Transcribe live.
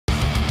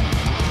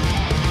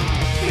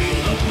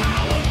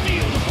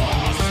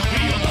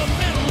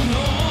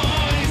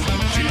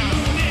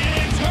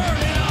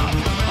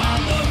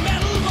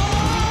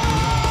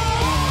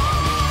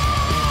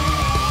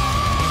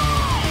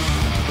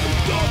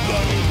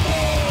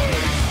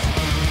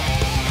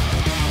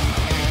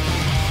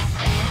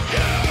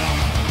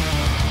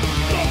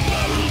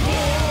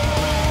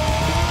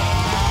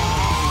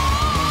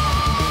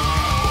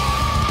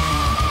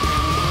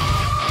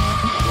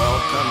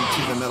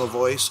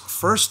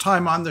first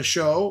time on the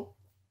show,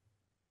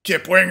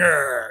 Kip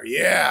Winger.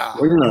 Yeah.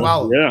 Winger,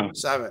 Wow. yeah.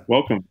 7.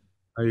 Welcome.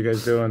 How you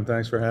guys doing?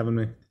 Thanks for having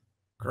me.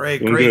 Great,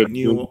 Doing great. good.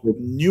 Doing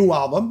good. New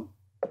album,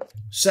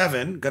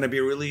 7, going to be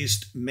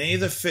released May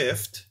the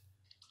 5th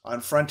on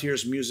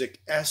Frontiers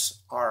Music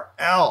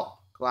SRL.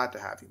 Glad to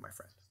have you, my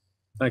friend.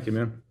 Thank you,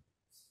 man.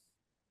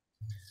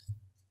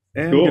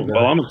 And Cool. good night.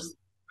 Well,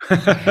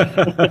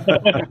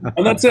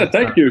 and that's it.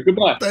 Thank you.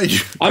 Goodbye. Thank you.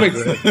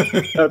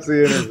 That's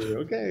the interview.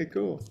 Okay,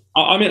 cool.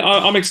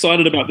 I'm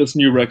excited about this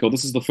new record.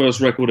 This is the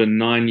first record in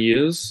 9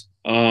 years.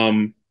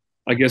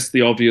 I guess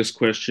the obvious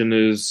question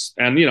is,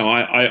 and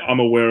I'm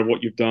aware of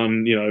what you've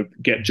done,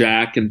 Get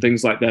Jack and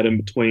things like that in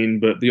between.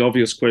 But the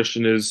obvious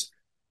question is,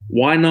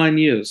 why 9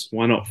 years?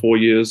 Why not 4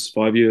 years,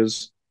 5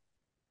 years?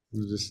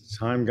 Just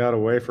time got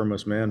away from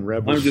us, man.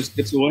 Time just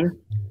gets away.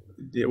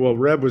 Yeah, well,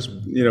 Reb was,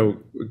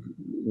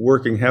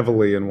 working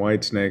heavily in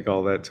Whitesnake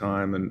all that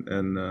time,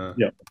 and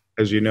Yeah.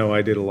 as you know,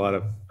 I've got a lot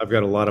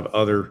of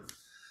other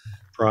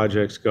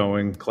projects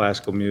going,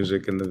 classical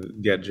music and the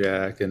Get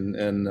Jack, and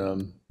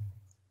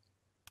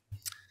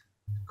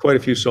quite a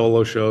few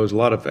solo shows.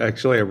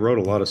 Actually, I wrote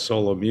a lot of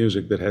solo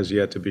music that has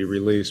yet to be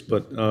released,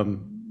 but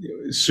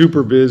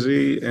super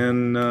busy,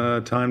 and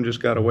time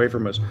just got away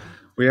from us.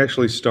 We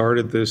actually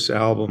started this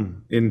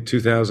album in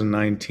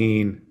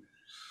 2019.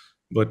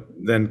 But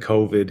then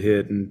COVID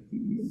hit and,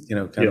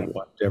 kind of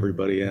wiped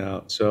everybody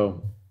out.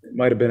 So it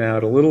might have been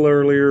out a little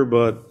earlier,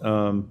 but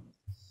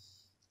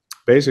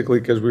basically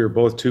because we were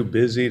both too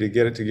busy to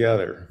get it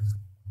together.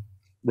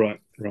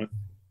 Right.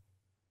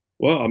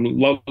 Well, I'm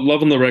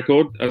loving the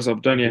record, as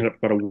I've only had it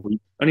for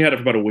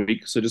about a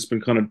week. So just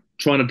been kind of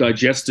trying to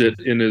digest it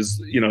in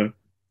as,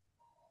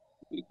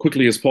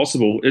 quickly as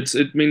possible.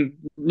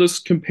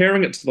 Just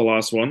comparing it to the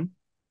last one,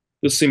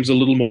 this seems a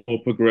little more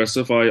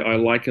progressive. I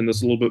liken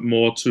this a little bit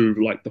more to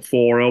like the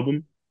 4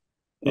 album.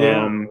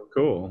 Yeah,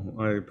 cool.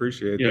 I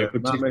appreciate that.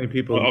 Not many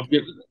people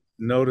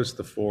noticed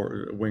the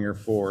Winger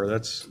 4.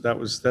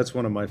 That's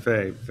one of my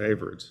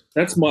favorites.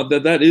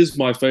 That is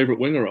my favorite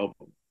Winger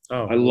album.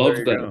 Oh, I love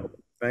that. Go.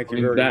 Thank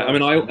you very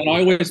much. I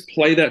always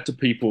play that to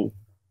people.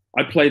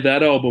 I play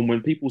that album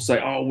when people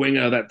say, "Oh,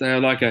 Winger, that they're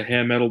like a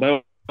hair metal.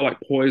 They're like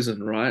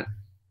Poison, right?"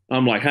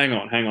 I'm like, hang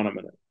on a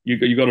minute.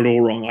 You got it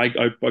all wrong. I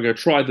go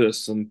try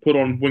this and put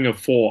on Winger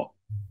 4.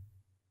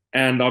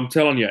 And I'm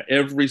telling you,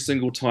 every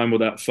single time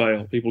without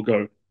fail, people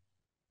go,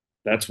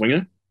 "That's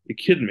Winger? You're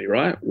kidding me,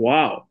 right?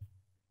 Wow."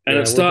 And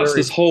it starts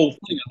this whole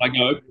thing. And I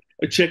go,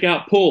 check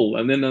out Pull,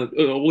 and then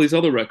all these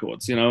other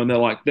records, and they're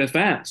like, they're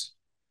fans.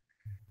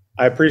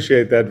 I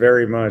appreciate that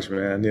very much,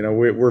 man.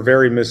 We're a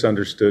very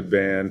misunderstood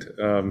band.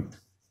 And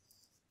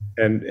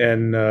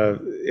in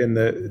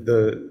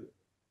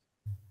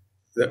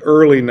the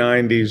early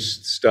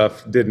 90s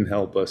stuff didn't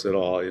help us at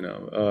all,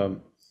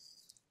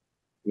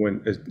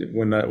 when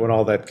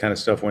all that kind of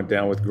stuff went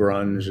down with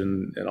grunge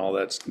and all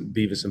that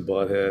Beavis and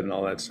Butthead and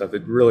all that stuff,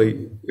 it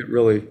really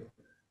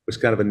was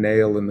kind of a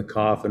nail in the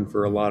coffin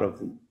for a lot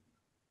of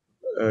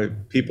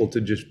people to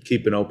just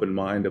keep an open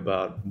mind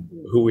about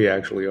who we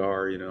actually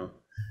are,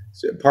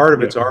 So part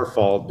of it's our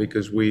fault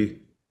because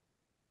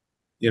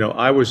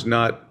I was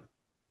not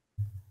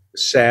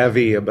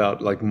savvy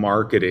about like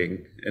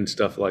marketing and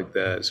stuff like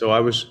that. So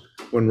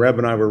when Reb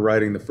and I were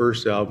writing the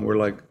first album, we're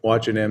like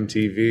watching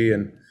MTV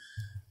and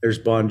there's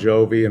Bon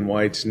Jovi and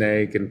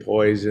Whitesnake and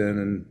Poison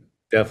and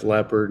Def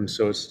Leppard. And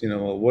so it's,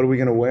 what are we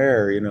going to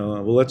wear?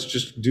 Well, let's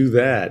just do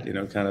that,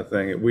 kind of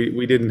thing.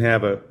 We didn't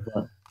have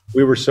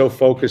we were so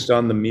focused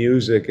on the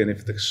music and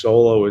if the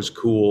solo is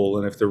cool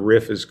and if the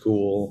riff is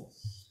cool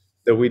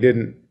that we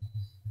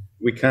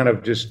kind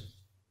of just,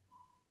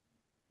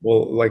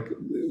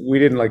 we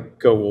didn't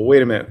go, well,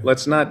 wait a minute,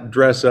 let's not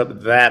dress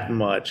up that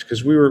much.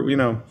 Because we were,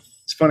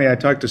 it's funny, I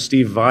talked to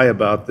Steve Vai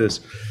about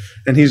this,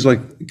 and he's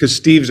like, because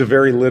Steve's a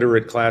very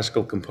literate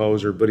classical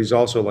composer, but he's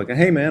also like,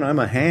 hey man, I'm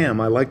a ham.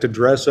 I like to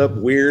dress up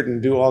weird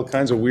and do all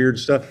kinds of weird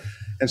stuff.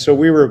 And so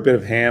we were a bit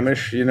of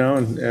hamish, and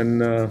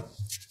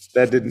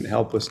that didn't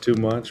help us too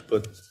much.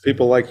 But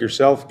people like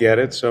yourself get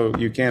it, so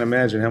you can't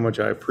imagine how much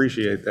I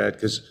appreciate that,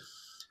 because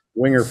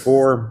Winger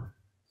 4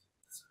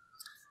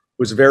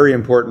 was a very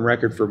important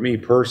record for me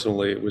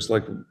personally. It was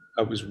like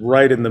I was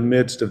right in the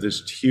midst of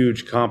this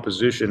huge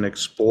composition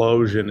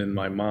explosion in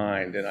my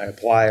mind, and I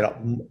applied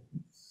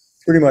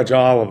pretty much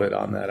all of it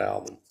on that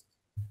album.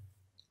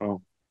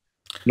 Oh,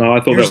 no, I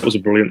thought that was a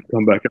brilliant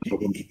comeback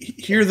album.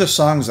 Here are the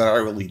songs that I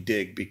really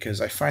dig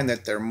because I find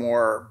that they're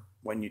more,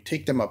 when you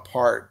take them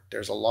apart,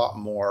 there's a lot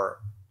more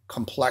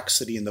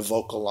complexity in the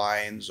vocal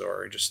lines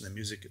or just in the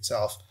music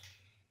itself.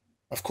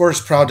 Of course,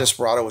 Proud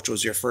Desperado, which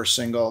was your first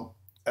single,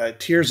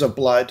 Tears of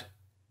Blood,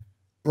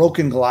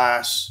 Broken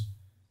Glass,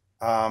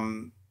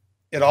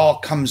 it all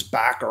comes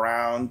back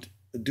around,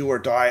 Do or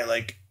Die.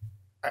 Like,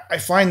 I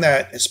find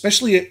that,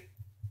 especially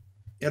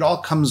it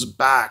all comes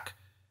back,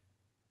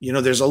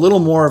 there's a little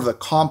more of the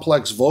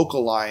complex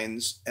vocal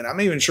lines, and I'm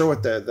not even sure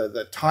what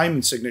the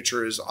time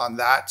signature is on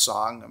that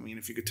song. I mean,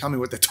 if you could tell me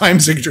what the time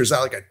signature is,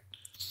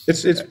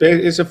 it's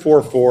a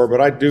 4/4, but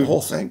I do the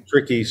whole thing,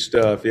 tricky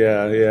stuff.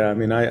 Yeah. I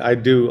mean, I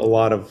do a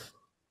lot of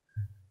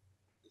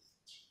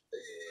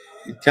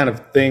kind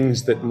of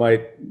things that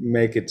might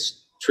make it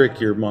trick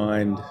your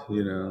mind,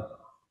 you know,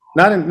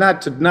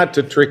 not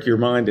to trick your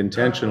mind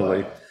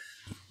intentionally,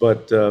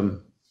 but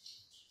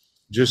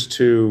just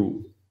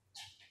to,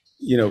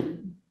 you know,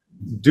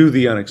 do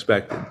the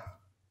unexpected.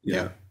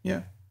 Yeah.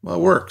 Yeah. Well,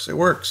 it works. It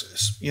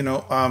works. You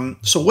know,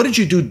 so what did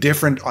you do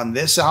different on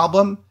this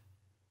album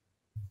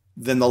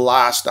than the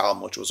last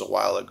album, which was a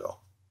while ago?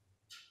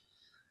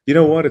 You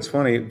know what? It's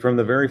funny. From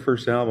the very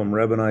first album,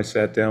 Reb and I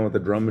sat down with the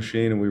drum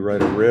machine and we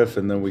write a riff,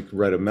 and then we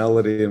write a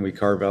melody, and we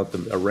carve out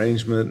the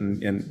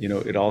arrangement, and you know,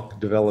 it all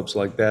develops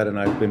like that. And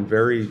I've been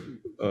very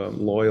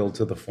loyal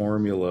to the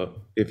formula,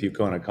 if you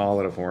kind of call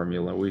it a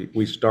formula.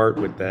 We start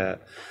with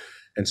that,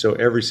 and so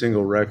every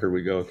single record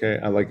we go, okay.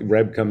 I like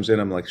Reb comes in,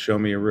 I'm like, show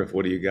me a riff.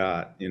 What do you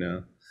got? You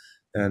know,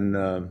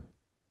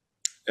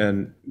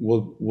 and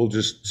we'll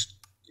just,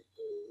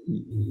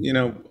 you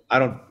know, I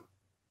don't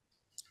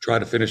try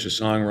to finish a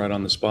song right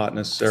on the spot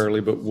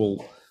necessarily, but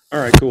all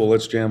right, cool,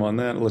 let's jam on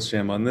that, let's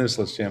jam on this,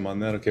 let's jam on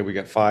that. Okay, we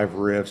got 5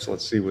 riffs,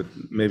 let's see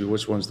maybe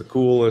which one's the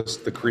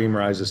coolest, the cream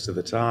rises to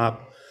the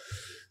top.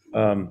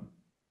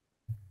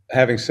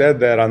 Having said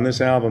that, on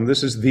this album,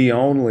 this is the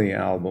only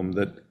album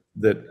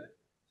that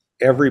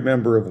every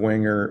member of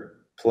Winger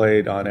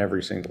played on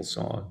every single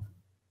song.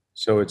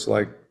 So it's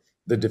like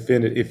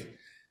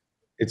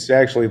it's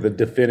actually the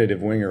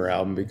definitive Winger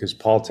album, because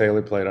Paul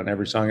Taylor played on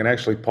every song. And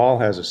actually, Paul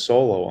has a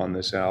solo on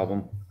this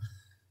album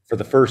for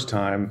the first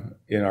time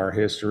in our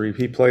history.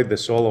 He played the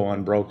solo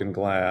on Broken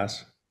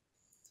Glass.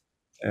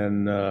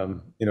 And,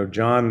 you know,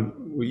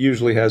 John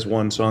usually has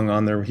one song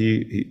on there.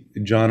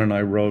 John and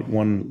I wrote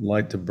One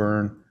Light to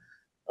Burn.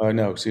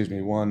 No, excuse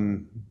me.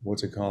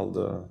 What's it called?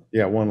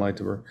 One Light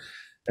to Burn.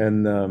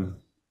 And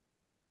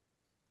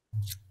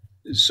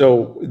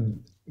so,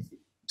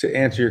 to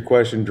answer your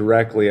question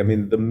directly, I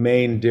mean, the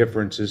main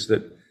difference is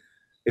that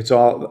it's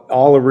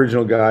all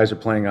original guys are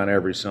playing on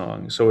every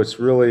song. So it's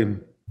really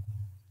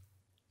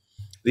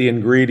the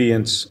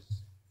ingredients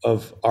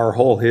of our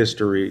whole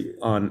history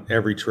on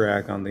every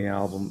track on the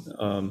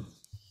album.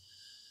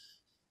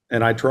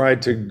 And I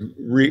tried to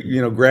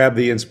grab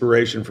the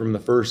inspiration from the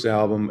first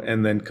album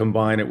and then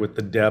combine it with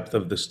the depth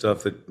of the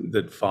stuff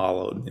that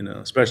followed, you know,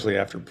 especially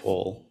after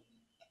Pull.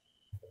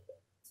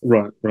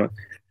 Right.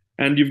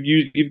 And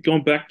you've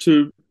gone back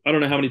to, I don't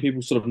know how many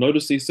people sort of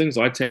notice these things.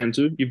 I tend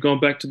to. You've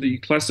gone back to the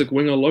classic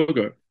Winger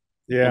logo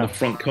on the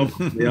front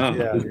cover.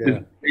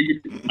 Yeah.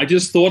 I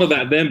just thought of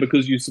that then,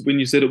 because when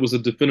you said it was a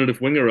definitive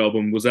Winger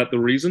album, was that the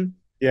reason?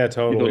 Yeah,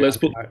 totally. Let's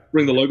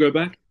bring the logo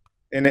back.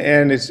 And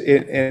it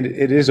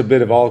is a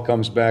bit of all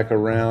comes back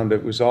around.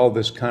 It was all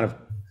this kind of,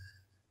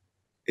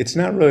 it's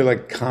not really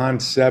like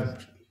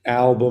concept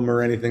album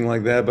or anything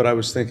like that, but I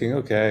was thinking,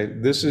 okay,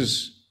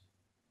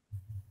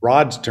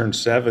 Rod's turned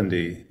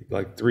 70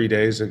 like 3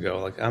 days ago.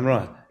 Like,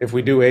 if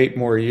we do 8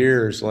 more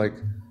years, like,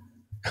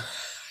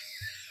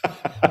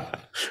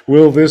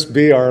 will this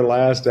be our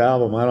last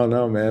album? I don't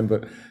know, man.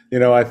 But, you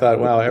know, I thought,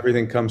 wow,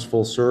 everything comes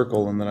full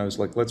circle. And then I was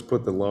like, let's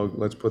put the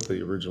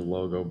original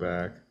logo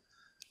back,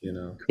 you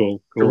know,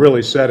 cool. To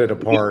really set it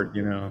apart,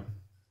 you know,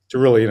 to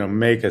really, you know,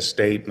 make a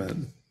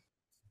statement.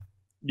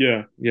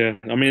 Yeah.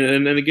 I mean,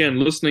 and again,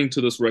 listening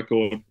to this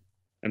record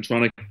and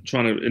trying to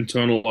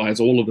internalize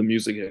all of the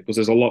music here, because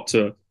there's a lot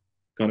to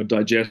kind of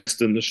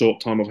digest in the short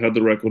time I've had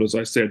the record, as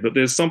I said. But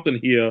there's something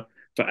here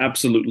for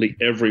absolutely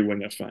every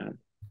Winger fan.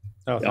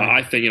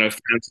 I think, you know,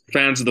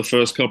 fans of the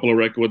first couple of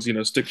records, you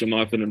know, Stick the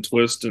Knife In and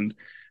Twist, and,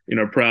 you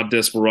know, Proud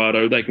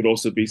Desperado, they could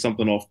also be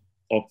something off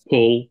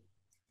Pull.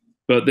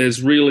 But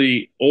there's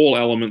really all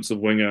elements of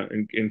Winger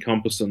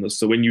encompassed in this.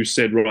 So when you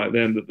said right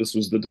then that this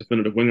was the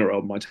definitive Winger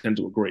album, I tend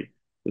to agree.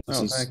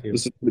 Thank you.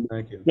 This is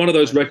one of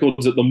those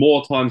records that the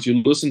more times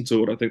you listen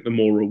to it, I think the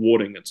more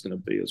rewarding it's going to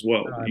be as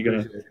well.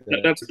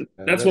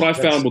 That's what I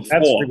found with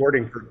Four.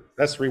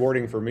 That's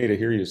rewarding for me to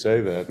hear you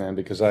say that, man,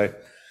 because I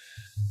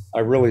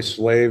really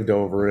slaved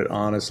over it.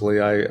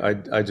 Honestly,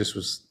 I just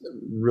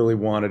really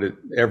wanted it,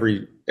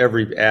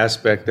 every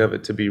aspect of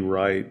it to be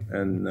right,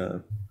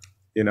 and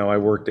you know, I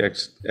worked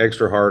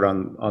extra hard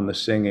on the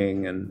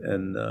singing,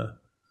 and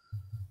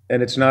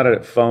it's not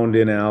a phoned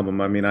in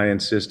album. I mean, I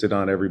insisted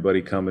on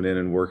everybody coming in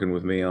and working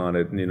with me on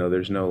it. And, you know,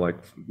 there's no like,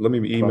 let me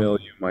email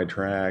you my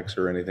tracks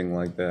or anything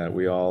like that.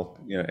 We all,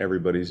 you know,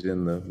 everybody's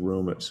in the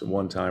room at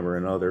one time or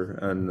another.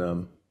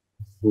 And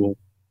cool.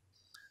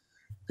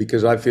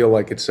 Because I feel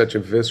like it's such a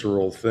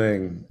visceral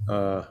thing.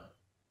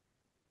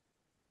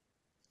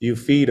 You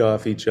feed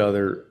off each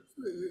other,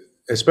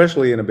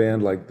 especially in a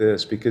band like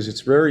this, because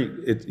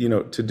you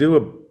know, to do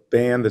a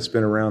band that's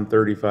been around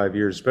 35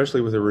 years, especially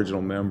with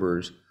original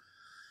members,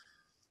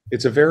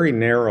 it's a very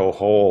narrow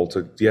hole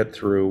to get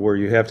through, where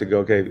you have to go,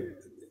 okay,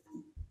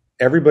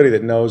 everybody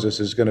that knows us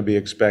is going to be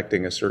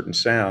expecting a certain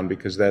sound,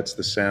 because that's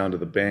the sound of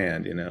the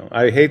band, you know.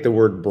 I hate the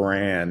word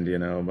brand, you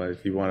know, but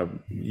if you want to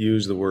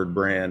use the word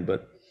brand,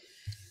 but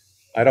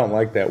I don't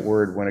like that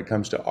word when it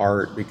comes to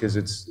art, because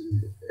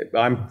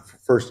I'm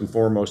first and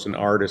foremost an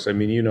artist. I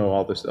mean, you know,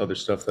 all this other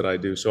stuff that I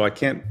do, so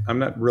I'm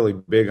not really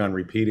big on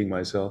repeating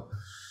myself,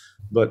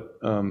 but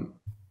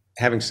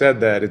having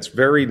said that, it's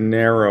very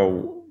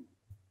narrow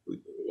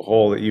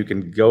hole that you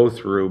can go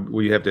through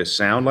where you have to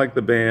sound like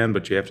the band,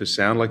 but you have to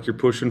sound like you're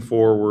pushing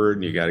forward,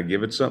 and you got to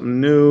give it something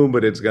new,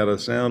 but it's got to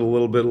sound a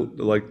little bit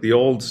like the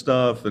old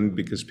stuff. And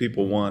because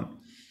people want,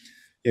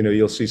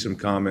 you'll see some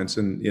comments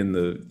in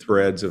the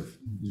threads of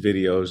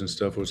videos and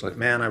stuff where it's like,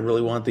 man, I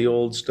really want the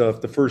old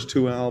stuff, the first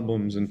two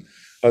albums, and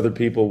other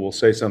people will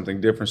say something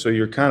different. So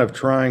you're kind of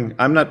trying,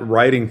 I'm not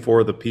writing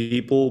for the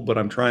people, but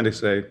I'm trying to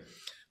say,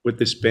 with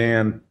this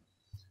band,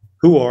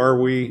 who are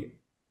we?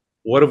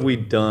 What have we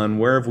done?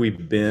 Where have we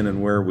been,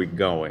 and where are we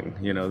going?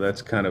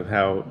 That's kind of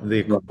how the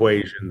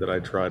equation that I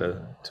try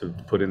to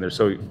put in there.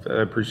 So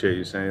I appreciate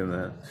you saying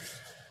that.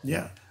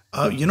 Yeah.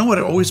 You know what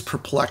always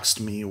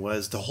perplexed me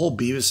was the whole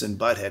Beavis and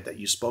Butthead that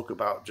you spoke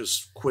about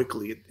just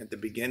quickly at the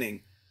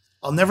beginning.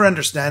 I'll never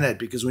understand it,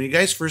 because when you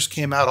guys first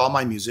came out, all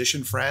my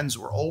musician friends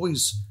were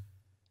always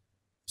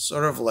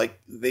sort of like,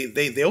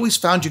 they always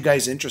found you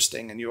guys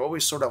interesting, and you're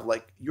always sort of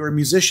like, you're a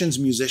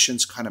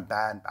musicians kind of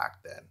band back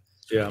then.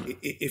 Yeah.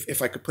 If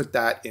I could put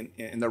that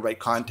in the right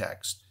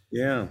context.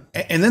 Yeah.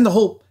 And then the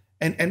whole,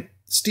 and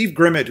Steve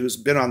Grimmett, who's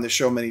been on the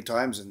show many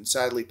times and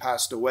sadly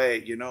passed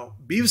away,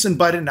 Beavis and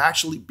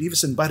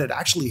Butthead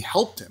actually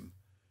helped him,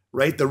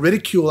 right? The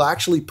ridicule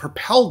actually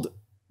propelled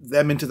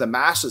them into the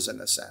masses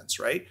in a sense,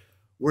 right?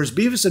 Whereas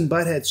Beavis and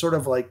Butthead sort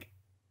of like,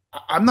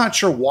 I'm not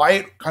sure why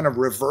it kind of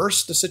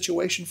reversed the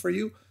situation for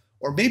you,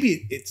 or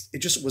maybe it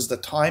just was the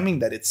timing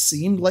that it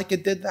seemed like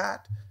it did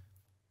that.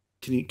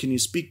 Can you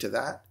speak to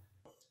that?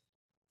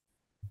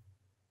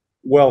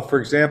 Well, for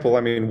example,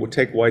 we'll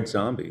take White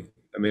Zombie.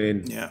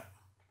 Yeah.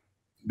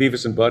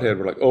 Beavis and Butthead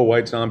were like, oh,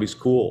 White Zombie's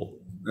cool.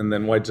 And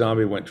then White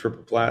Zombie went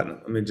triple platinum.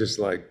 Just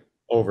like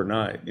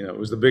overnight, it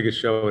was the biggest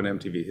show in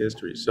MTV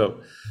history. So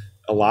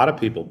a lot of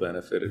people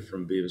benefited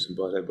from Beavis and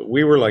Butthead, but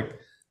we were like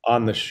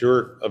on the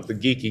shirt of the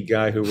geeky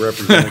guy who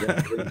represented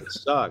everything that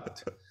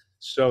sucked.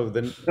 So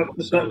then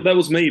that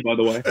was me, by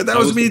the way. That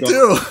was me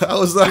too. I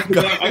was that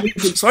guy.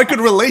 So I could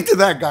relate to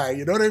that guy.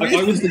 You know what I mean?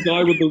 I was the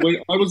guy with the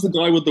wing. I was the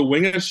guy with the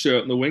Winger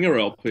shirt and the Winger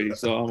LP.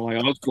 So I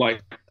was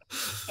like,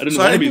 I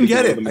didn't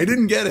get it. I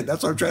didn't get it.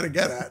 That's what I'm trying to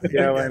get at.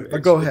 Yeah,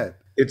 but go ahead.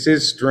 It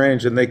is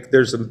strange, and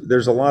there's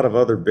a lot of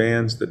other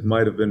bands that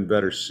might have been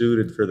better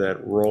suited for that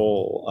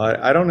role.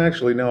 I don't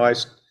actually know. I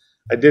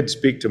did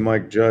speak to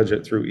Mike Judge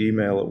through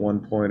email at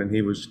one point, and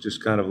he was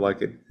just kind of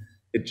like it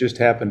just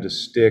happened to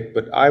stick.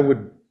 But I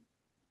would.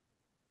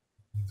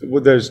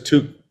 Well, there's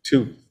two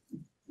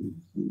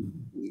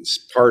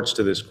parts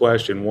to this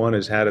question. One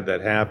is, how did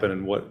that happen,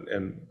 and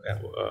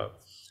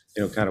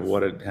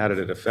how did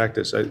it affect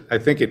us? I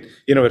think it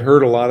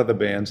hurt a lot of the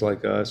bands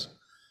like us,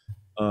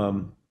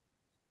 and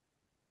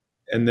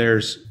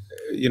there's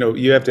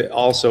you have to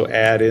also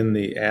add in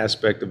the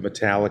aspect of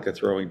Metallica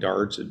throwing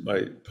darts at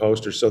my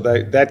poster, so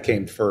that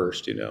came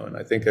first, and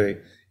I think they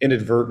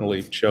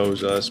inadvertently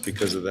chose us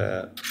because of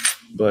that,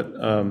 but.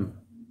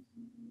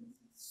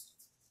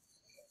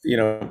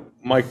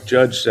 Mike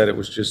Judge said it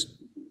was just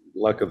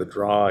luck of the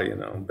draw,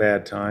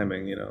 bad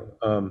timing,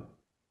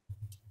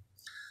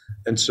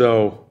 and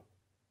so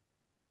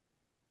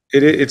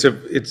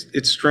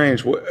it's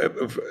strange.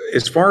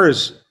 As far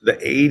as the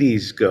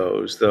 80s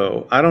goes,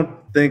 though, I don't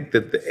think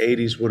that the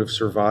 80s would have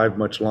survived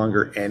much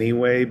longer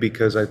anyway,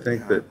 because I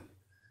think that,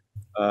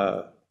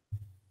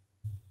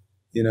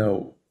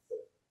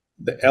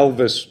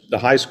 the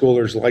high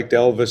schoolers liked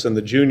Elvis, and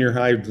the junior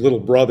high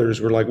little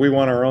brothers were like, we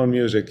want our own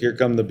music. Here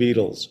come the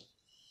Beatles,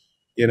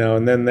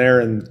 and then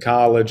they're in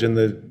college, and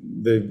their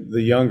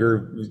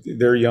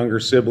younger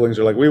siblings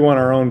are like, we want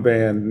our own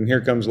band, and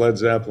here comes Led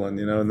Zeppelin,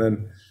 and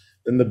then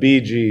the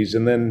Bee Gees,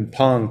 and then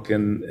punk,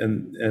 and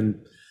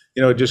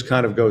it just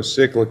kind of goes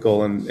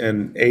cyclical,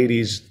 and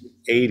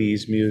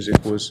 80s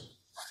music was,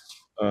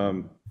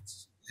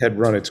 had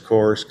run its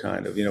course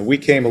kind of, we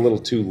came a little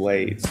too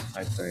late,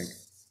 I think.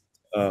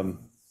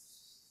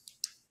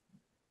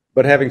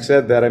 But having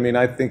said that,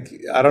 I think,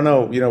 I don't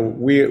know,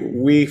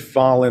 we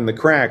fall in the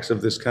cracks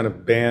of this kind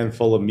of band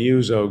full of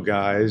muso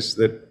guys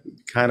that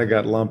kind of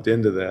got lumped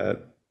into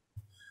that.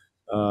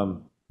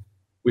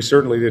 We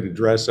certainly didn't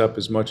dress up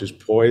as much as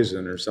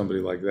Poison or somebody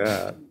like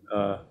that.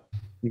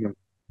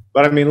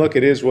 But look,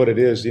 it is what it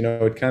is.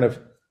 It kind of,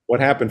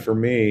 what happened for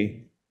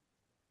me,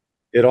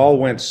 it all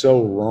went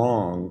so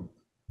wrong.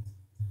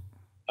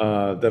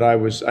 That I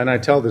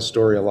tell this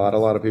story a lot. A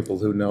lot of people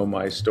who know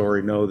my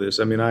story know this.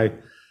 I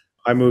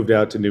moved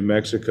out to New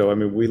Mexico.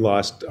 We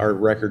lost our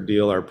record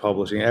deal, our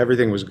publishing,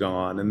 everything was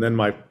gone. And then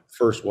my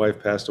first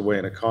wife passed away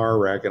in a car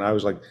wreck, and I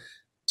was like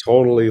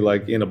totally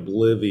like in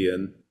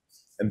oblivion.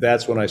 And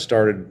that's when I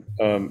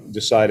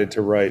decided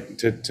to write,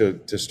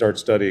 to start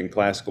studying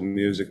classical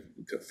music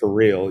for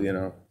real,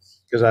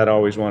 because I'd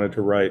always wanted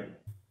to write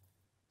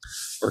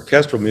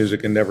orchestral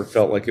music and never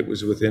felt like it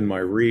was within my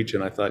reach.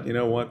 And I thought, you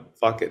know what,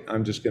 fuck it,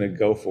 I'm just going to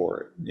go for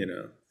it,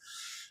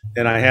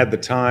 And I had the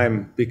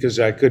time because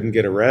I couldn't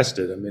get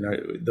arrested.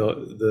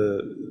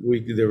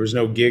 There was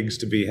no gigs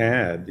to be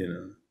had,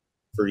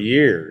 for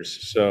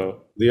years.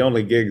 So the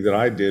only gig that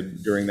I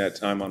did during that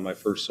time on my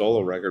first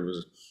solo record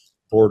was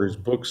Borders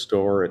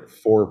Bookstore at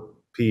 4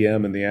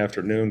 p.m. in the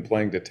afternoon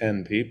playing to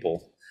 10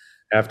 people.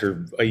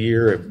 After a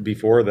year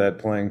before that,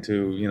 playing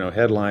to,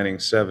 headlining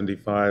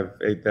 75,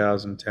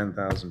 8,000,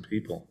 10,000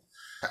 people.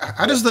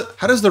 How does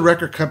the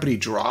record company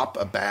drop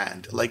a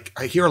band? Like,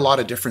 I hear a lot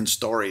of different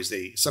stories.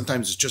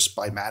 Sometimes it's just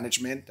by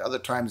management, other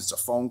times it's a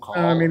phone call.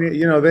 I mean,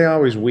 they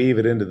always weave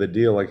it into the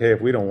deal, like, hey, if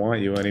we don't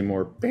want you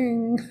anymore,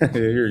 bing,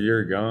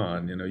 you're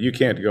gone. You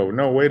can't go,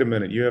 no, wait a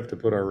minute, you have to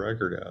put our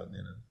record out.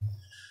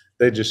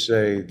 They just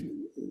say,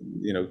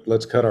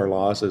 let's cut our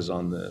losses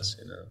on this.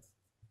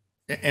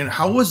 And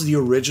how was the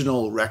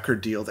original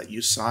record deal that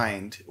you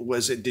signed?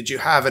 Did you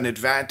have an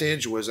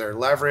advantage? Was there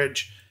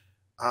leverage?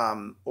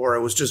 Or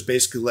it was just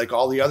basically like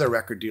all the other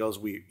record deals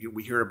we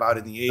hear about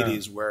in the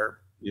 80s where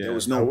there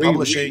was no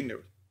publishing?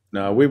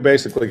 No, we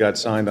basically got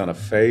signed on a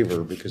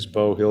favor because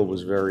Beau Hill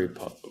was very,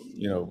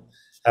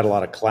 had a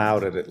lot of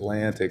clout at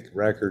Atlantic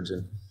Records.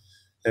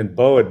 And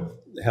Beau had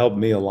helped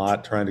me a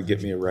lot trying to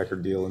get me a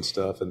record deal and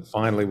stuff. And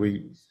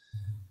finally,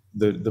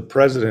 the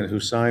president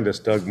who signed us,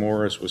 Doug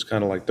Morris, was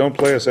kind of like, don't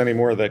play us any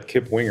more of that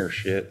Kip Winger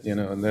shit,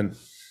 and then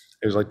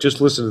it was like, just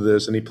listen to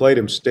this. And he played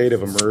him State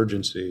of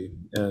Emergency.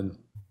 And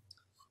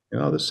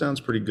this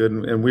sounds pretty good.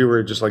 And we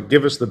were just like,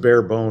 give us the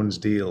bare bones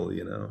deal,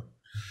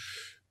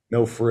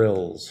 no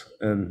frills.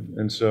 And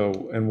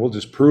we'll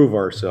just prove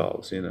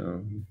ourselves,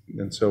 And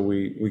so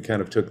we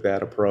kind of took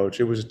that approach.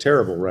 It was a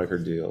terrible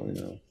record deal,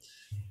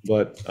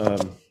 but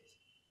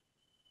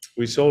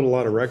we sold a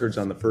lot of records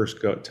on the first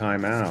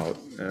time out.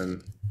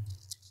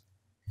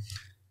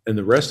 And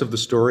the rest of the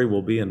story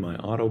will be in my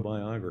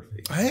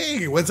autobiography.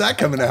 Hey, when's that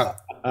coming out?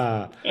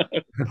 I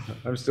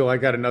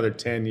got another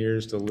 10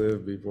 years to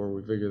live before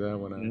we figure that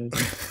one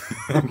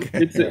out. Okay.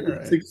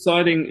 It's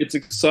exciting. It's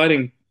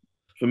exciting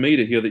for me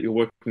to hear that you're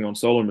working on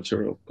solo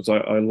material because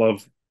I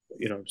love,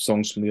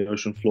 songs from the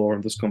ocean floor,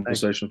 and this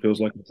conversation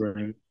feels like a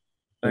dream.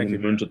 Thank you.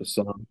 Moon to the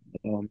sun.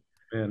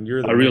 And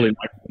you're I really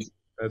like it.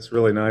 That's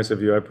really nice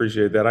of you. I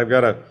appreciate that. I've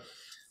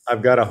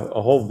got a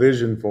whole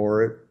vision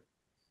for it.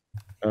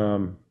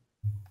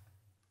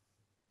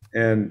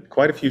 And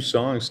quite a few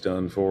songs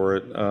done for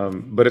it.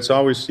 But it's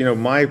always,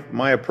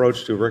 my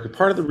approach to a record.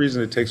 Part of the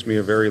reason it takes me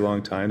a very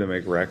long time to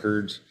make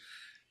records,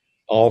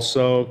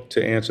 also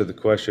to answer the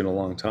question a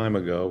long time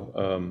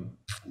ago,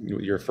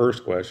 your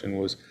first question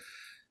was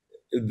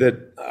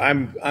that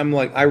I'm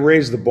like, I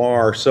raise the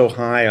bar so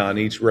high on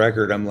each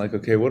record. I'm like,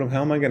 okay,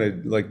 how am I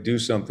going to do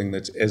something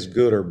that's as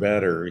good or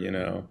better?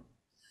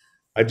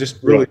 I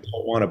just really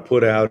don't want to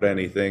put out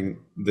anything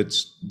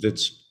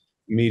that's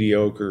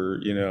mediocre.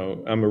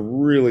 I'm a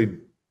really,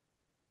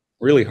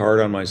 really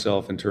hard on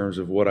myself in terms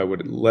of what I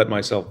would let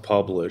myself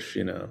publish,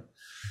 and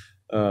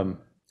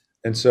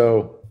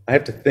so I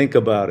have to think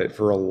about it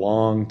for a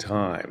long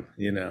time.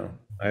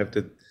 I have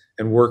to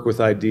and work with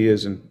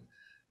ideas and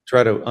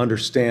try to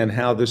understand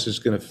how this is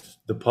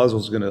the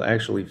puzzle's going to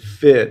actually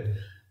fit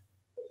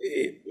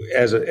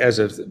as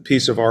a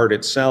piece of art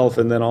itself,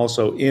 and then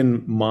also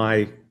in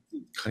my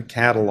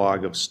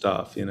catalog of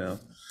stuff,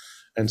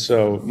 And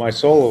so my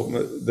solo,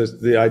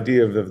 the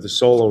idea of the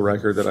solo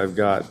record that I've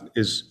got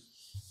is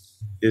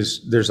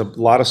there's a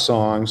lot of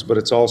songs, but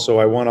it's also,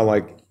 I want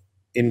to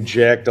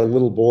inject a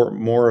little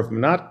more of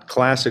not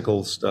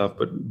classical stuff,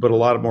 but a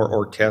lot of more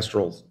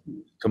orchestral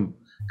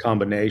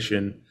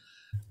combination.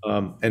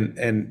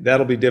 And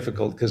that'll be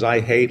difficult because I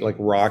hate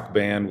rock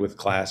band with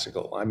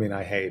classical. I mean,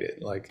 I hate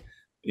it. Right.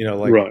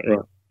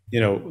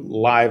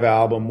 Live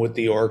album with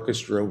the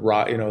orchestra,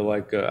 I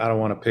don't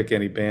want to pick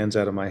any bands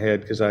out of my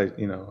head because I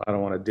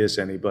don't want to diss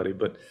anybody,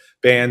 but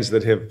bands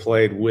that have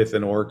played with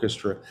an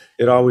orchestra,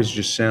 it always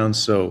just sounds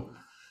so,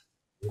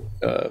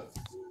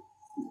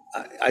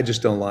 I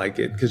just don't like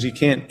it because you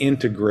can't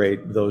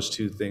integrate those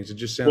two things. It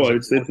just sounds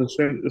it's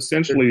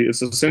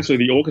essentially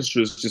the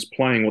orchestra is just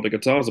playing what the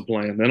guitars are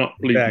playing. They're not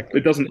really,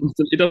 exactly.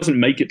 It doesn't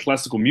make it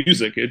classical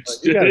music. You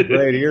got a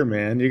great ear,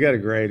 man. You got a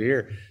great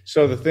ear.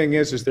 So the thing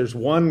is there's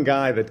one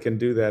guy that can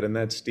do that, and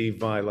that's Steve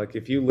Vai.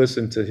 If you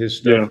listen to his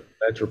stuff,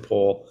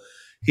 Metropole,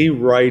 he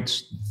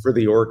writes for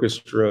the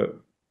orchestra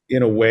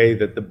in a way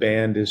that the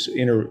band is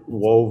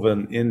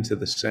interwoven into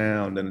the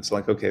sound, and it's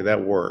like, okay,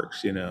 that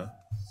works,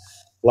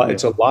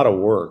 It's a lot of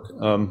work.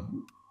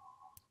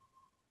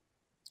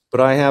 But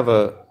I have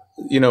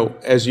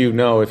as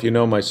if you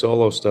know my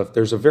solo stuff,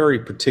 there's a very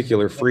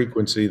particular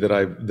frequency that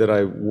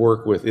I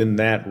work with in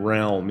that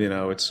realm,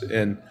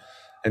 and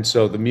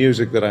so the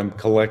music that I'm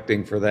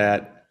collecting for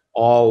that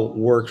all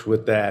works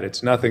with that.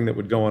 It's nothing that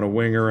would go on a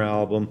Winger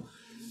album.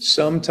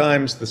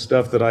 Sometimes the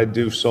stuff that I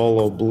do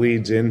solo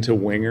bleeds into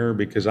Winger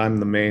because I'm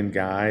the main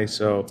guy.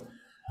 So,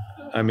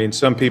 I mean,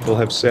 some people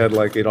have said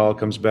it all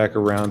comes back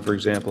around, for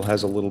example,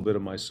 has a little bit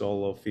of my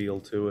solo feel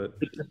to it.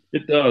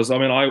 It does. I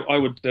mean, I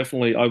would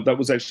definitely, that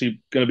was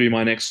actually going to be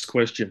my next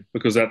question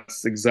because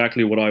that's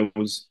exactly what I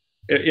was,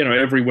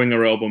 every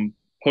Winger album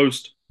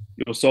post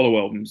your solo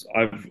albums,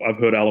 I've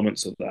heard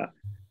elements of that.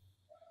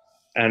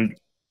 And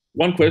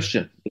one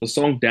question, the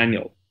song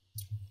Daniel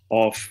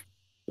off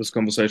This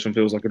Conversation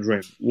Feels Like a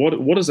Dream.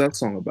 What is that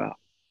song about?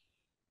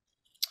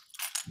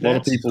 A lot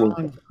of people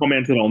have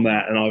commented on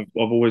that, and I've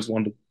always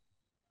wondered.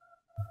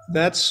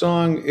 That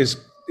song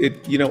is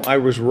it. You know, I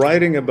was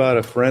writing about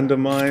a friend of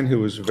mine who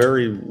was a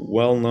very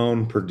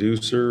well-known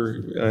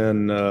producer,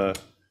 and uh,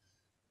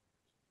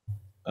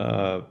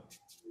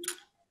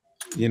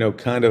 you know,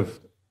 kind of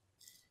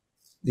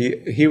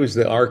he was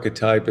the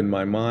archetype in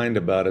my mind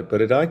about it.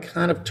 But I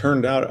kind of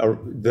turned out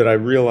that I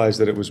realized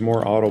that it was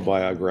more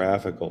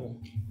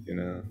autobiographical. You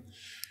know,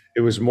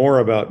 it was more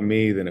about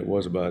me than it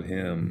was about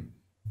him.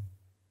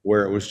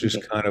 Where it was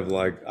just kind of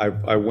like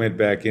I went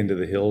back into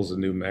the hills of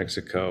New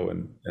Mexico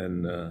and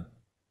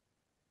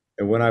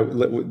when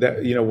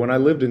when I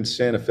lived in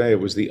Santa Fe,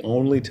 it was the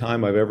only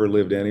time I've ever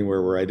lived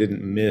anywhere where I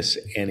didn't miss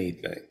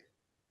anything,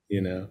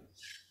 you know,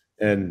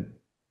 and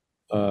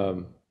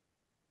um,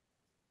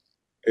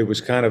 it was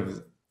kind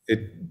of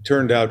it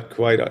turned out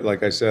quite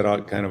like I said,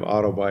 kind of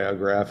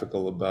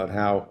autobiographical about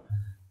how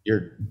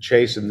you're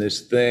chasing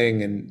this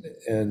thing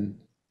and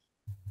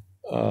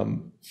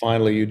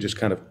finally you just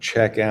kind of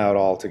check out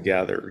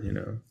altogether, you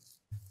know.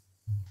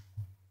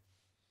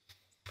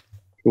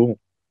 Cool.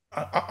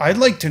 I'd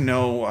like to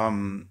know,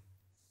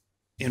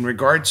 in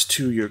regards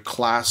to your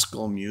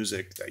classical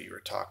music that you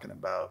were talking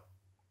about,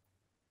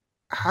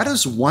 how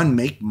does one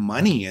make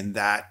money in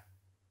that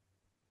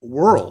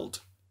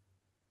world?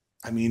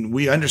 I mean,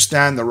 we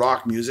understand the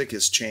rock music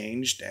has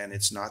changed and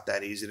it's not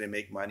that easy to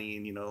make money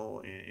in,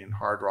 in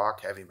hard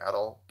rock, heavy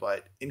metal,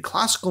 but in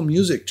classical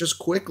music, just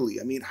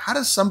quickly, I mean, how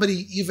does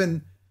somebody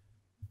even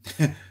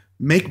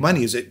make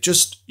money? Is it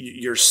just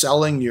you're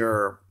selling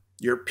your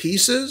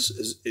pieces?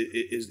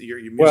 Is your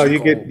Well,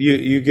 musical?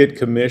 you get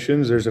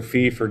commissions. There's a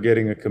fee for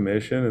getting a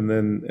commission, and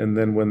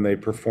then when they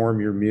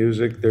perform your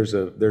music, there's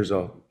a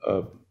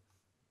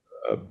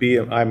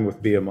BM. I'm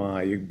with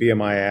BMI.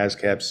 BMI,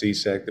 ASCAP,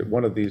 CSEC. That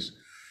one of these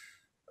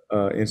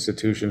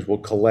institutions will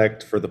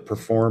collect for the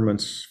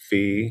performance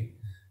fee,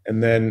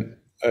 and then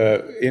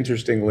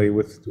interestingly,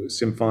 with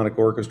symphonic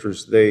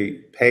orchestras, they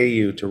pay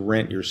you to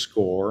rent your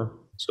score.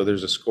 So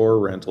there's a score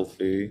rental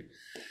fee,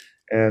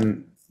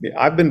 and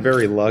I've been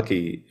very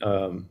lucky.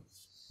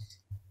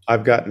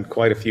 I've gotten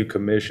quite a few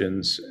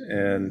commissions,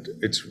 and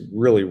it's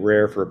really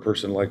rare for a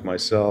person like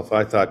myself.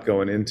 I thought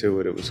going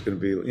into it, it was going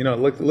to be,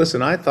 look,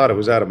 listen, I thought it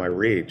was out of my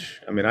reach.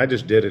 I mean, I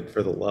just did it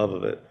for the love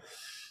of it.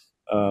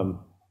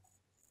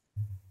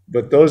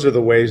 But those are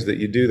the ways that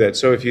you do that.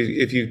 So if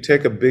you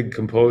take a big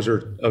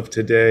composer of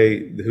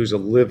today who's a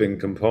living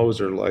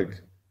composer,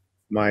 like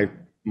my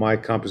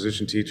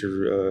composition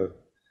teacher,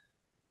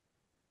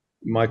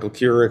 Michael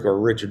Keurig or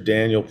Richard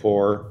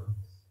Danielpour,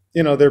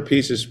 their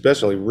pieces,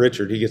 especially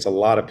Richard, he gets a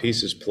lot of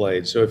pieces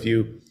played. So if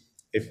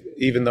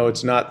even though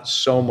it's not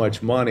so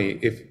much money,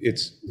 if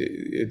it's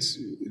a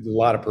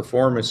lot of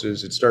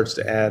performances, it starts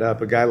to add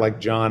up. A guy like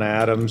John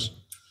Adams,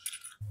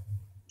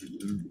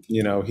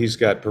 he's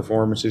got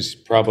performances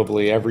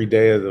probably every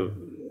day of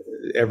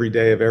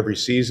every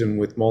season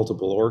with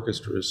multiple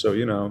orchestras. So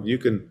you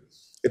can.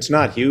 It's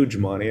not huge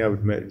money. I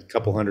would make a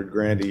couple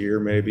 $100,000 a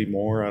year, maybe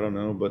more. I don't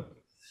know, but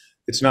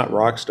it's not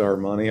rock star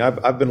money. I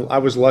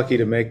was lucky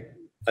to make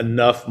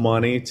enough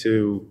money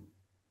to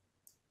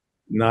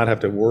not have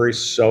to worry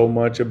so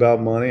much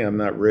about money. I'm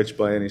not rich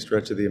by any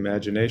stretch of the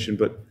imagination,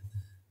 but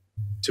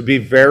to be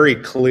very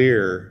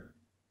clear,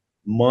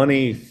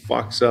 money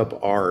fucks up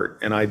art,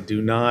 and I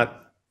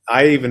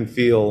even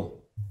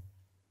feel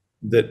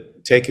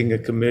that taking a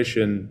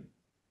commission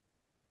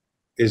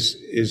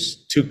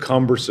is too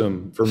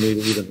cumbersome for me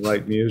to even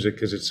write music,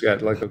 because it's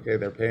got like, okay,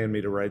 they're paying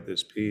me to write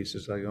this piece.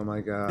 It's like, oh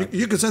my God.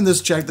 You can send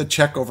the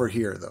check over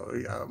here though.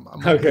 I'm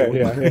Okay,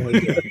 yeah.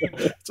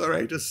 It's all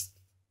right. Just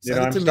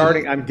send it to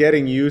me. I'm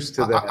getting used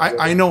to that.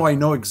 I know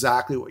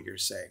exactly what you're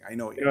saying. I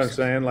know what you know what I'm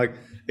saying? Like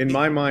in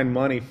my mind,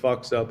 money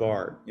fucks up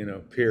art,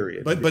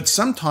 period. But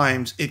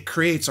sometimes it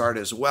creates art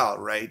as well,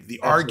 right? The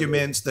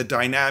arguments, the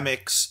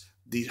dynamics,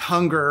 the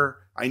hunger.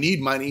 I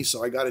need money,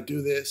 so I got to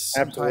do this.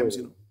 Sometimes,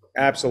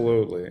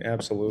 Absolutely.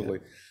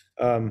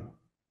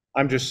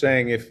 I'm just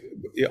saying, if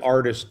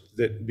artists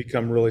that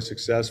become really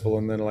successful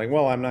and then like,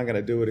 well, I'm not going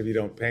to do it if you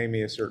don't pay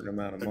me a certain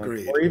amount of money.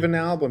 Agreed. Or even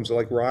albums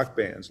like rock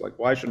bands, like,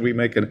 why should we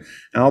make an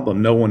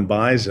album? No one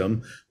buys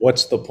them.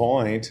 What's the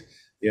point?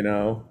 And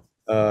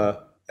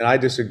I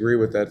disagree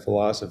with that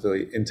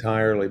philosophy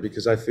entirely,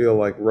 because I feel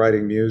like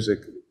writing music,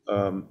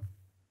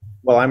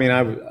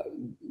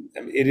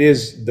 it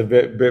is the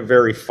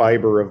very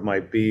fiber of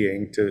my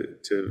being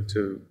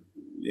to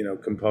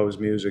compose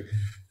music,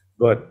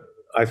 but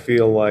I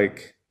feel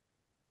like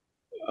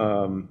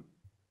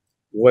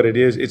what it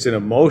is, it's an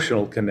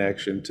emotional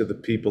connection to the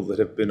people that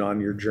have been on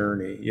your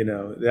journey.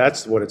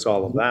 That's what it's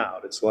all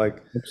about. It's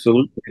like,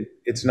 absolutely,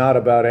 it's not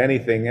about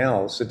anything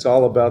else. It's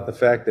all about the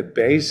fact that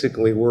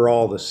basically we're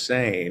all the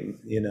same,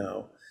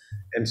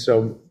 and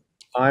so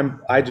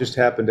I just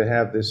happen to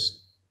have this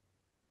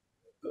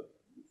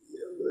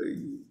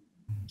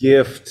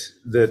gift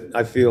that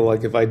I feel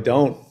like if I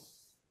don't,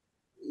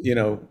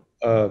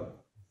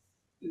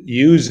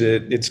 use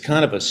it, it's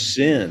kind of a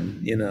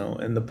sin,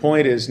 and the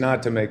point is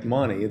not to make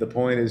money. The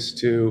point is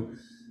to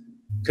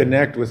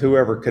connect with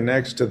whoever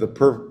connects to the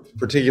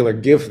particular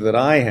gift that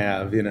I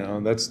have, you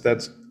know.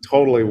 That's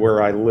totally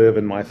where I live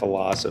in my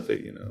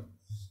philosophy, you know.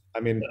 I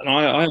mean, And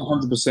I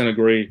 100%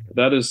 agree.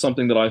 That is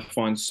something that I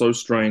find so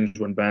strange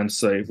when bands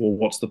say, well,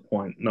 what's the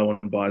point? No one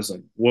buys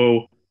them.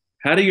 Well,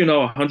 how do you know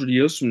 100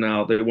 years from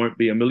now there won't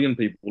be a million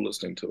people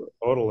listening to it?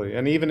 totally.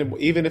 And even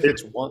if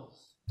it's one,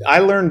 I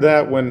learned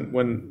that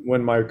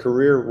when my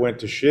career went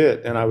to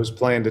shit and I was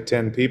playing to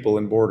 10 people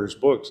in Borders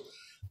Books.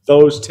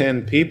 Those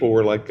 10 people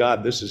were like,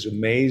 God, this is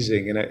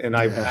amazing. And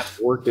I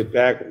worked it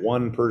back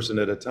one person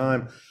at a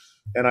time.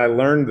 And I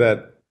learned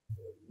that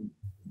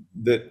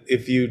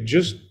if you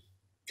just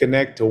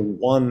connect to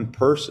one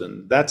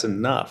person, that's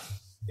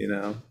enough, you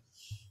know,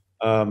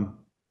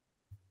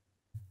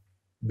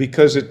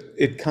 because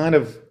it kind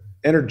of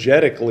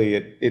energetically,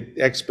 it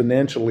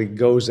exponentially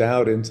goes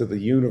out into the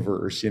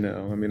universe, you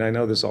know. I mean, I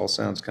know this all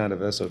sounds kind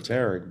of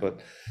esoteric, but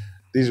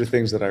these are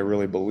things that I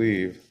really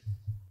believe.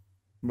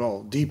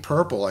 Well, Deep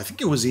Purple, I think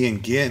it was Ian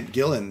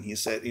Gillan. He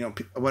said, you know,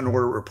 when a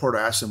reporter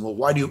asked him, well,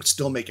 why do you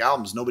still make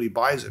albums? Nobody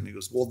buys them. He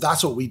goes, well,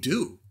 that's what we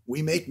do.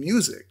 We make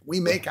music. We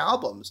make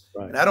albums.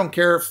 Right. And I don't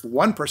care if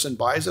one person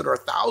buys it or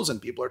 1,000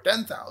 people or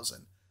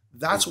 10,000.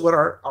 That's what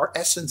our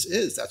essence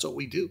is. That's what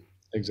we do.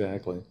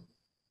 Exactly.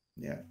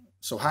 Yeah.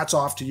 So hats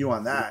off to you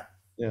on that.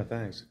 Yeah,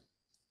 thanks.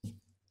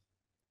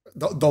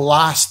 The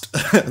last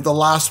the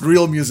last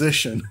real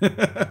musician.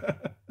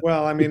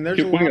 Well, I mean, there's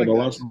a lot of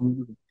guys.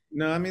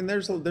 No, I mean,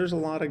 there's a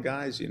lot of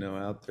guys, you know,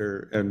 out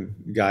there, and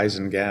guys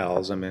and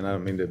gals. I mean, I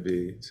don't mean to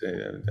say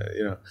that,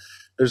 you know,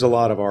 there's a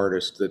lot of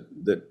artists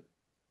that,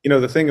 you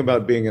know, the thing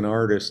about being an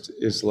artist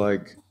is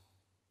like,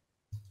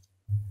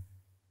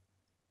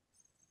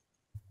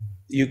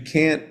 you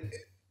can't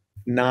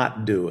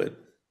not do it,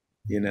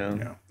 you know?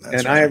 Yeah,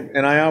 and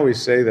right. I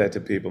always say that to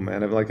people,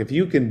 man. I'm like, if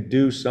you can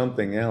do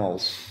something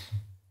else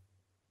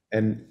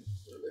and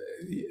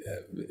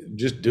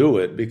just do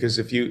it, because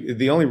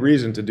the only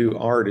reason to do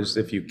art is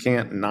if you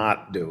can't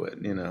not do it,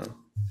 you know.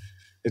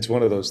 It's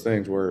one of those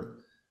things where,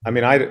 I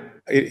mean,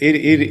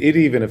 it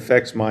even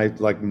affects my,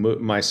 like,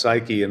 my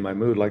psyche and my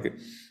mood. Like,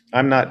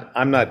 I'm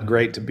not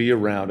great to be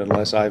around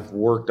unless I've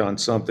worked on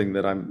something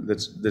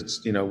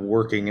that's you know,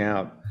 working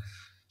out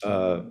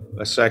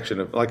a section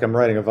of, like, I'm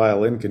writing a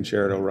violin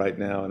concerto right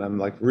now, and I'm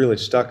like really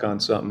stuck on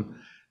something.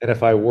 And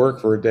if I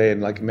work for a day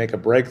and like make a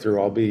breakthrough,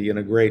 I'll be in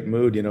a great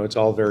mood. You know, it's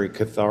all very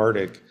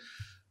cathartic,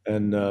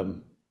 and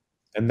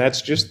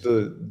that's just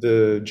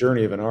the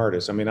journey of an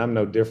artist. I mean, I'm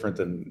no different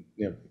than,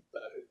 you know,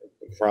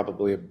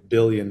 probably a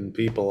billion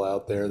people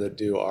out there that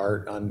do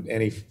art on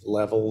any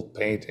level,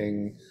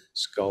 painting,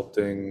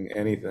 sculpting,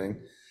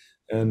 anything,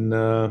 and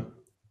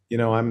you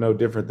know, I'm no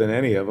different than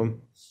any of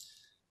them.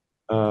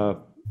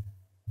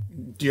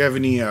 Do you have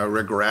any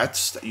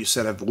regrets that you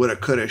said I woulda,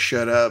 coulda,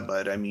 shoulda,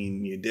 but I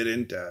mean, you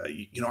didn't?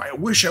 You know, I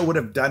wish I would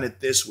have done it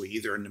this way,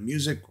 either in the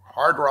music,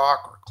 hard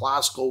rock, or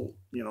classical.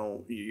 You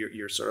know,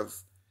 your sort of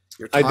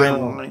your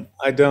timeline.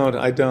 I don't.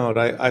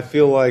 I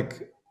feel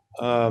like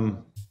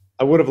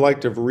I would have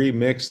liked to have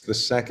remixed the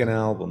second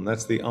album.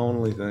 That's the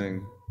only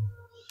thing.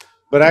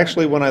 But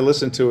actually, when I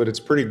listen to it, it's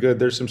pretty good.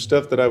 There's some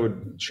stuff that I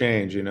would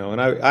change, you know. And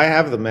I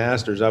have the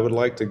masters. I would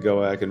like to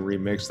go back and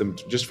remix them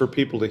just for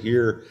people to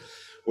hear,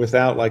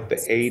 without like the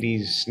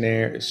 80s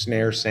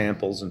snare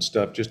samples and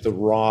stuff, just the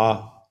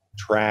raw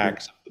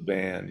tracks of the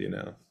band, you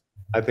know.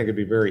 I think it'd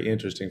be very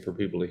interesting for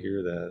people to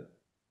hear that.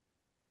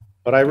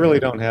 But I really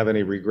don't have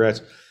any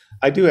regrets.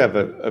 I do have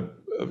a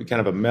kind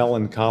of a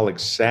melancholic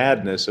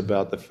sadness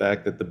about the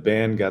fact that the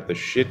band got the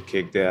shit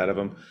kicked out of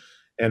them,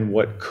 and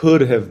what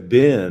could have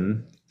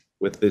been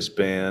with this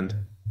band,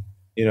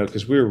 you know,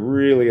 because we were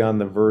really on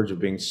the verge of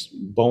being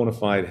bona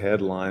fide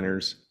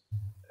headliners,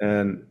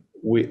 and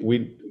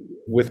we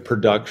with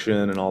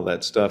production and all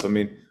that stuff. I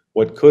mean,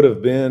 what could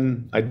have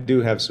been, I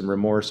do have some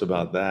remorse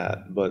about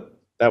that,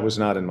 but that was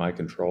not in my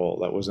control.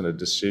 That wasn't a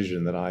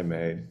decision that I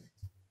made.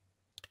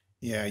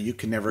 Yeah, you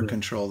can never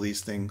control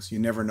these things. You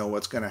never know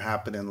what's going to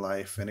happen in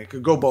life. And it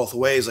could go both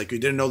ways. Like, you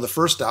didn't know the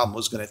first album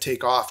was going to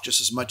take off just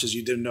as much as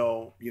you didn't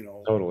know, you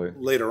know, totally,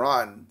 later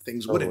on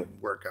things wouldn't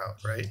work out,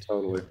 right?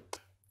 Totally.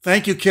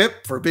 Thank you,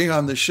 Kip, for being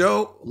on the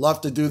show. Love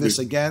to do this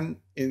again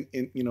in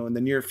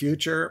the near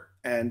future.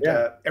 And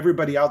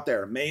everybody out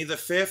there, May the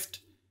 5th,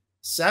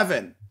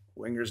 7,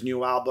 Winger's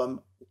new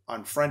album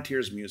on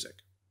Frontiers Music.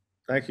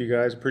 Thank you,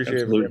 guys. Appreciate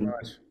it very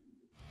much.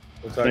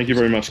 Thank you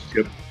very much,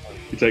 Kip.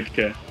 You take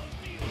care.